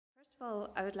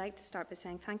Well, I would like to start by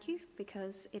saying thank you,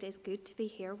 because it is good to be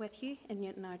here with you in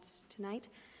Newton Arts tonight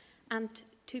and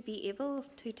to be able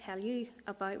to tell you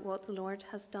about what the Lord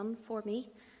has done for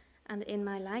me and in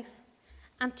my life.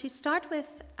 And to start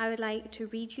with, I would like to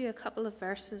read you a couple of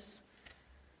verses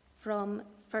from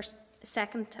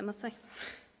 2 Timothy.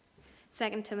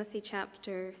 2 Timothy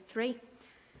chapter 3.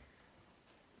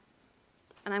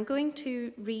 And I'm going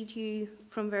to read you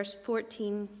from verse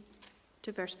 14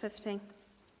 to verse 15.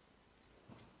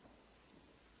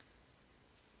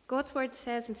 God's word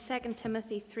says in 2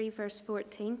 Timothy 3 verse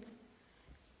 14,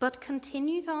 "But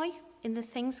continue thou in the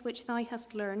things which thou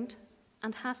hast learned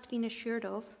and hast been assured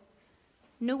of,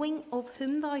 knowing of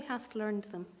whom thou hast learned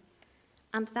them,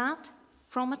 and that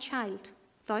from a child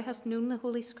thou hast known the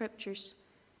Holy Scriptures,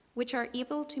 which are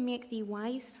able to make thee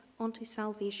wise unto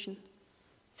salvation,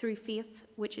 through faith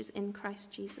which is in Christ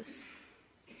Jesus."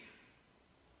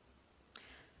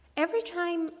 Every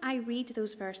time I read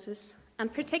those verses,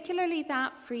 and particularly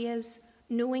that phrase,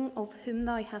 knowing of whom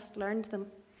thou hast learned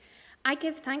them, I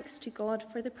give thanks to God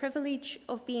for the privilege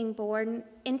of being born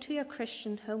into a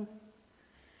Christian home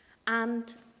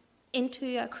and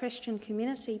into a Christian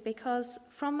community, because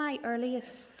from my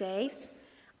earliest days,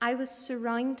 I was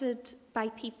surrounded by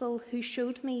people who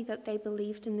showed me that they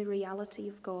believed in the reality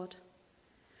of God,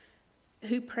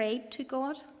 who prayed to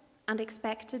God and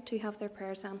expected to have their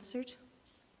prayers answered,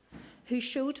 who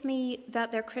showed me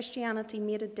that their Christianity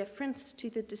made a difference to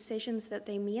the decisions that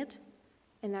they made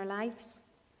in their lives,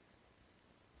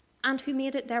 and who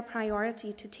made it their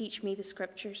priority to teach me the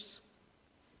Scriptures.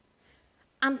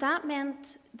 And that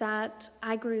meant that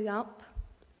I grew up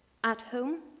at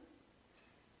home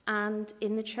and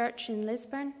in the church in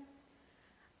Lisburn.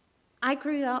 I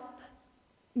grew up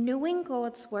knowing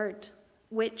God's word,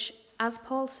 which, as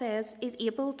Paul says, is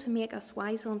able to make us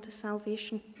wise unto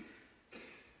salvation.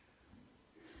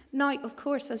 Now, of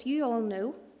course, as you all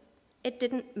know, it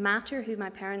didn't matter who my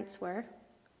parents were.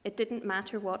 It didn't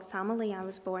matter what family I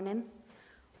was born in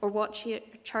or what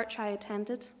church I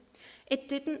attended. It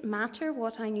didn't matter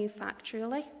what I knew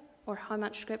factually or how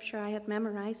much scripture I had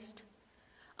memorized,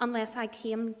 unless I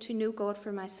came to know God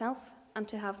for myself and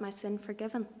to have my sin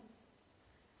forgiven.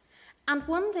 And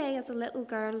one day as a little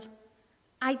girl,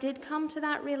 I did come to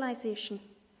that realization,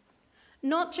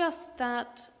 not just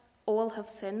that all have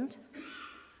sinned,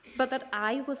 but that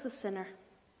I was a sinner.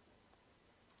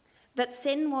 That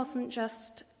sin wasn't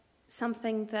just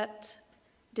something that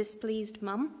displeased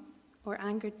Mum or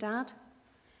angered Dad.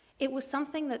 It was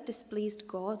something that displeased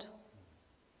God.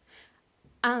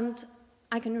 And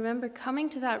I can remember coming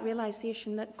to that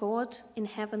realization that God in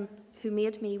heaven, who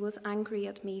made me, was angry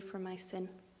at me for my sin.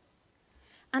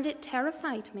 And it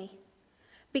terrified me,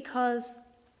 because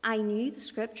I knew the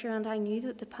scripture and I knew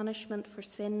that the punishment for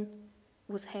sin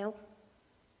was hell.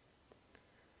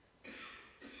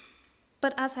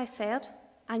 But as I said,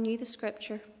 I knew the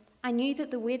scripture. I knew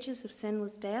that the wages of sin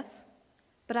was death,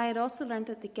 but I had also learned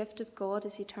that the gift of God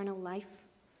is eternal life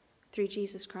through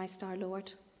Jesus Christ our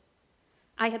Lord.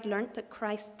 I had learnt that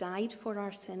Christ died for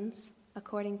our sins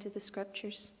according to the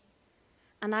scriptures.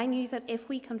 And I knew that if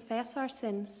we confess our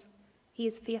sins, he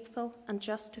is faithful and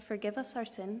just to forgive us our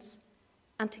sins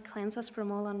and to cleanse us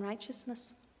from all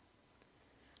unrighteousness.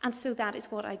 And so that is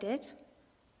what I did.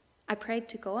 I prayed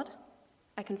to God.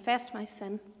 I confessed my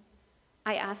sin.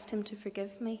 I asked him to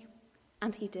forgive me,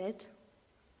 and he did.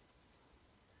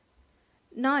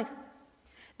 Now,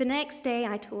 the next day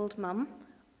I told Mum,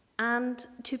 and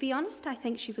to be honest, I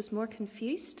think she was more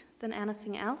confused than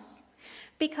anything else,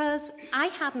 because I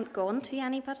hadn't gone to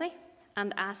anybody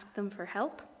and asked them for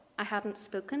help. I hadn't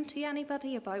spoken to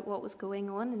anybody about what was going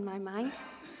on in my mind.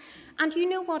 And you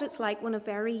know what it's like when a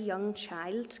very young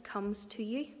child comes to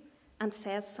you and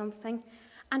says something,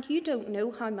 and you don't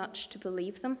know how much to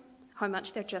believe them, how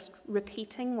much they're just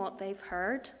repeating what they've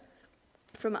heard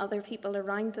from other people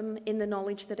around them in the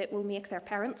knowledge that it will make their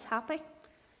parents happy.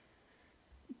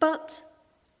 But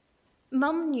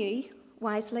Mum knew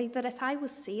wisely that if I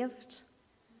was saved,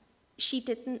 she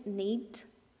didn't need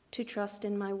to trust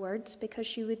in my words, because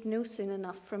she would know soon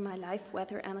enough from my life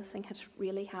whether anything had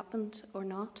really happened or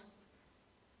not.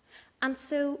 And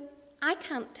so I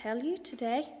can't tell you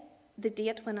today the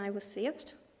date when I was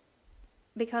saved,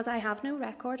 because I have no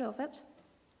record of it.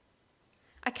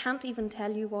 I can't even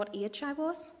tell you what age I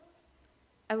was.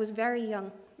 I was very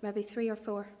young, maybe 3 or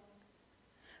 4.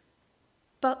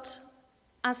 But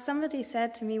as somebody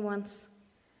said to me once,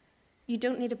 you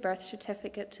don't need a birth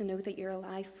certificate to know that you're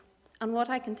alive. And what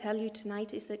I can tell you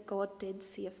tonight is that God did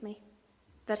save me,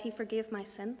 that he forgave my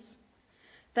sins,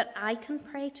 that I can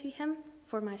pray to him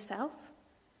for myself,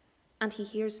 and he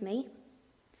hears me.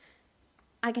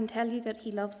 I can tell you that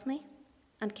he loves me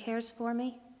and cares for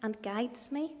me and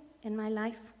guides me in my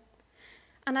life.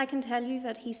 And I can tell you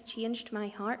that he's changed my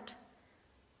heart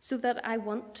so that I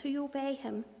want to obey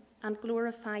him and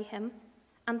glorify him.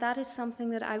 And that is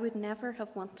something that I would never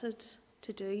have wanted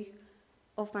to do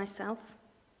of myself.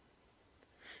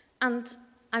 And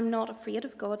I'm not afraid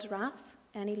of God's wrath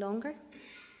any longer.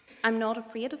 I'm not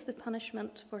afraid of the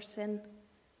punishment for sin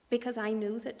because I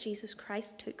know that Jesus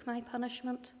Christ took my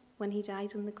punishment when he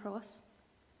died on the cross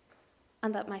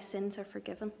and that my sins are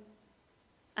forgiven.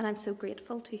 And I'm so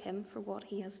grateful to him for what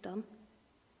he has done.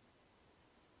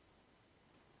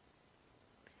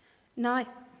 Now,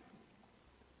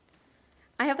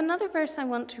 I have another verse I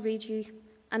want to read you,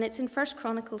 and it's in 1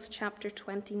 Chronicles chapter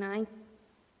 29.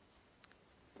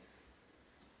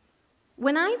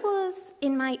 When I was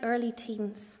in my early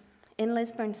teens in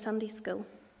Lisburn Sunday School,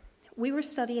 we were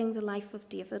studying the life of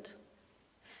David.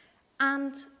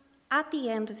 And at the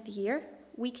end of the year,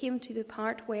 we came to the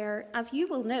part where, as you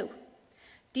will know,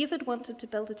 David wanted to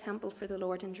build a temple for the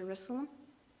Lord in Jerusalem.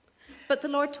 But the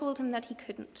Lord told him that he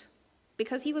couldn't,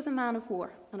 because he was a man of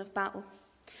war and of battle.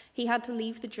 He had to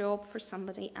leave the job for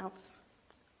somebody else.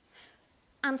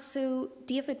 And so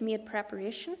David made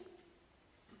preparation.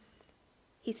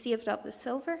 He saved up the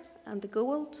silver and the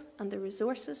gold and the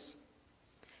resources.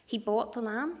 He bought the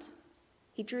land.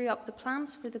 He drew up the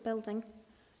plans for the building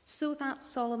so that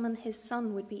Solomon, his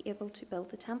son, would be able to build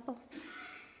the temple.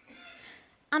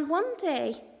 And one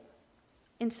day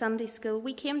in Sunday school,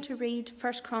 we came to read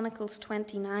 1 Chronicles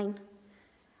 29,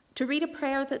 to read a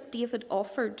prayer that David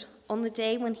offered on the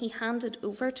day when he handed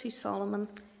over to Solomon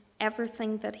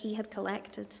everything that he had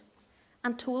collected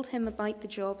and told him about the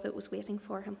job that was waiting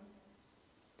for him.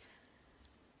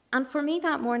 And for me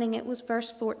that morning, it was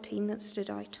verse 14 that stood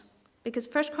out, because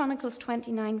 1 Chronicles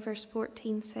 29 verse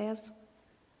 14 says,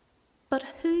 "But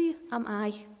who am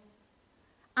I,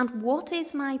 and what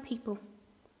is my people,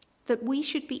 that we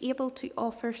should be able to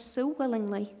offer so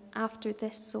willingly after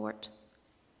this sort?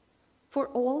 For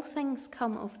all things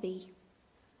come of thee,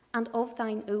 and of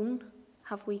thine own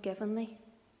have we given thee."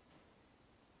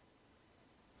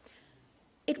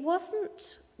 It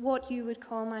wasn't what you would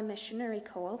call my missionary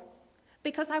call,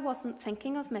 because I wasn't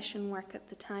thinking of mission work at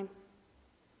the time.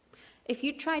 If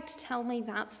you tried to tell me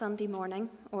that Sunday morning,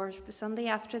 or the Sunday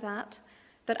after that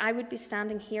I would be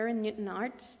standing here in Newton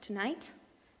Arts tonight,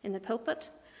 in the pulpit,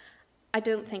 I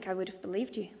don't think I would have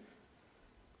believed you.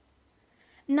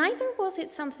 Neither was it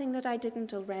something that I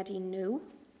didn't already know,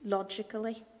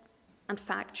 logically and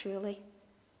factually.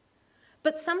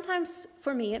 But sometimes,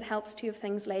 for me, it helps to have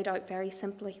things laid out very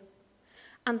simply.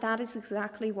 And that is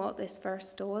exactly what this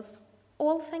verse does.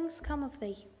 All things come of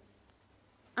thee,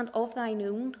 and of thine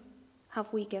own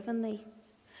have we given thee.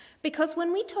 Because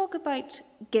when we talk about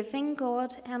giving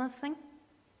God anything,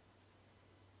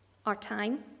 our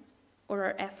time, or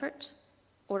our effort,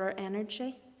 or our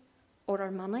energy, or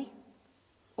our money,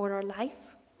 or our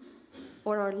life,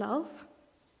 or our love,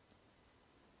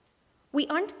 we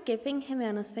aren't giving him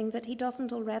anything that he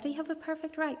doesn't already have a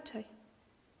perfect right to.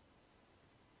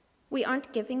 We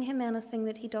aren't giving him anything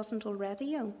that he doesn't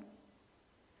already own,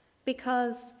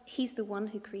 because he's the one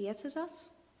who created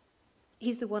us.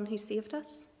 He's the one who saved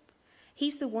us.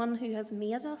 He's the one who has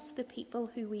made us the people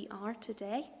who we are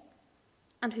today,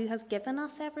 and who has given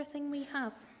us everything we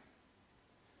have.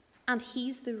 And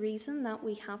he's the reason that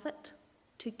we have it,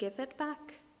 to give it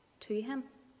back to him.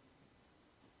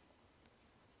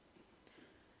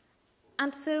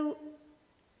 And so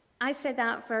I say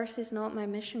that verse is not my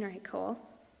missionary call.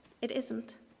 It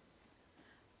isn't.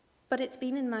 But it's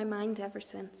been in my mind ever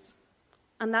since.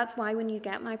 And that's why when you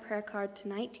get my prayer card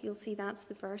tonight, you'll see that's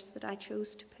the verse that I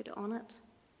chose to put on it.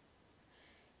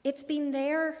 It's been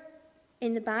there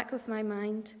in the back of my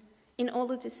mind in all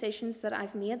the decisions that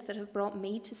I've made that have brought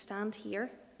me to stand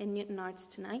here in Newton Arts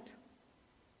tonight.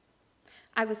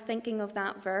 I was thinking of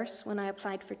that verse when I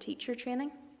applied for teacher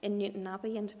training in Newton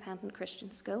Abbey Independent Christian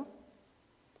School.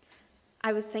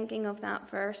 I was thinking of that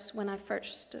verse when I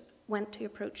first went to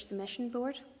approach the mission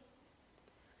board,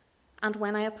 and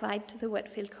when I applied to the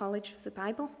Whitfield College of the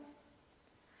Bible.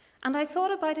 And I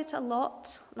thought about it a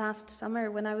lot last summer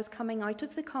when I was coming out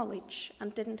of the college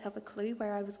and didn't have a clue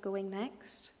where I was going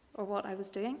next or what I was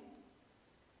doing.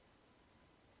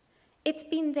 It's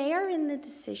been there in the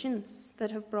decisions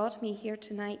that have brought me here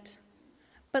tonight.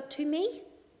 But to me,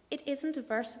 it isn't a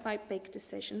verse about big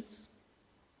decisions.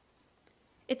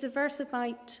 It's a verse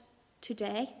about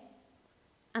today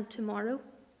and tomorrow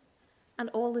and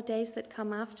all the days that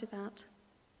come after that.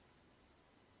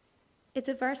 It's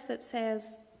a verse that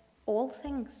says, all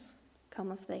things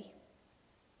come of thee.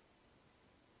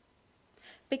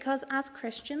 Because as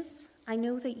Christians, I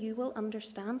know that you will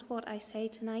understand what I say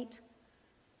tonight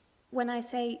when I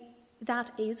say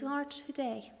that is our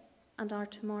today and our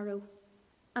tomorrow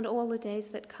and all the days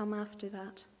that come after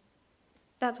that.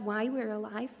 That's why we're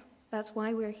alive. That's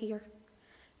why we're here,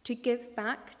 to give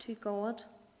back to God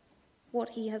what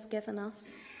he has given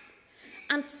us.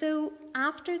 And so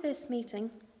after this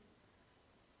meeting,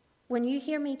 when you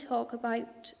hear me talk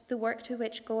about the work to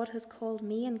which God has called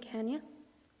me in Kenya,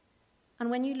 and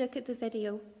when you look at the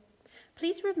video,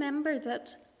 please remember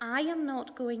that I am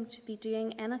not going to be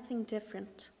doing anything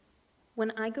different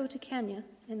when I go to Kenya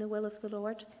in the will of the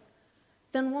Lord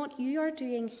than what you are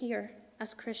doing here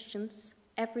as Christians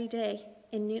every day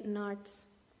in Newton Ards,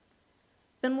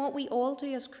 than what we all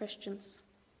do as Christians.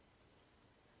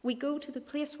 We go to the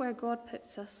place where God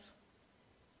puts us,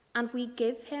 and we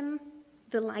give him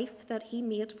the life that he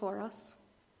made for us,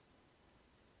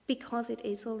 because it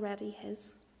is already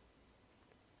his,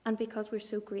 and because we're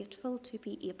so grateful to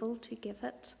be able to give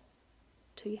it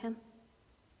to him.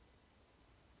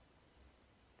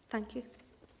 Thank you.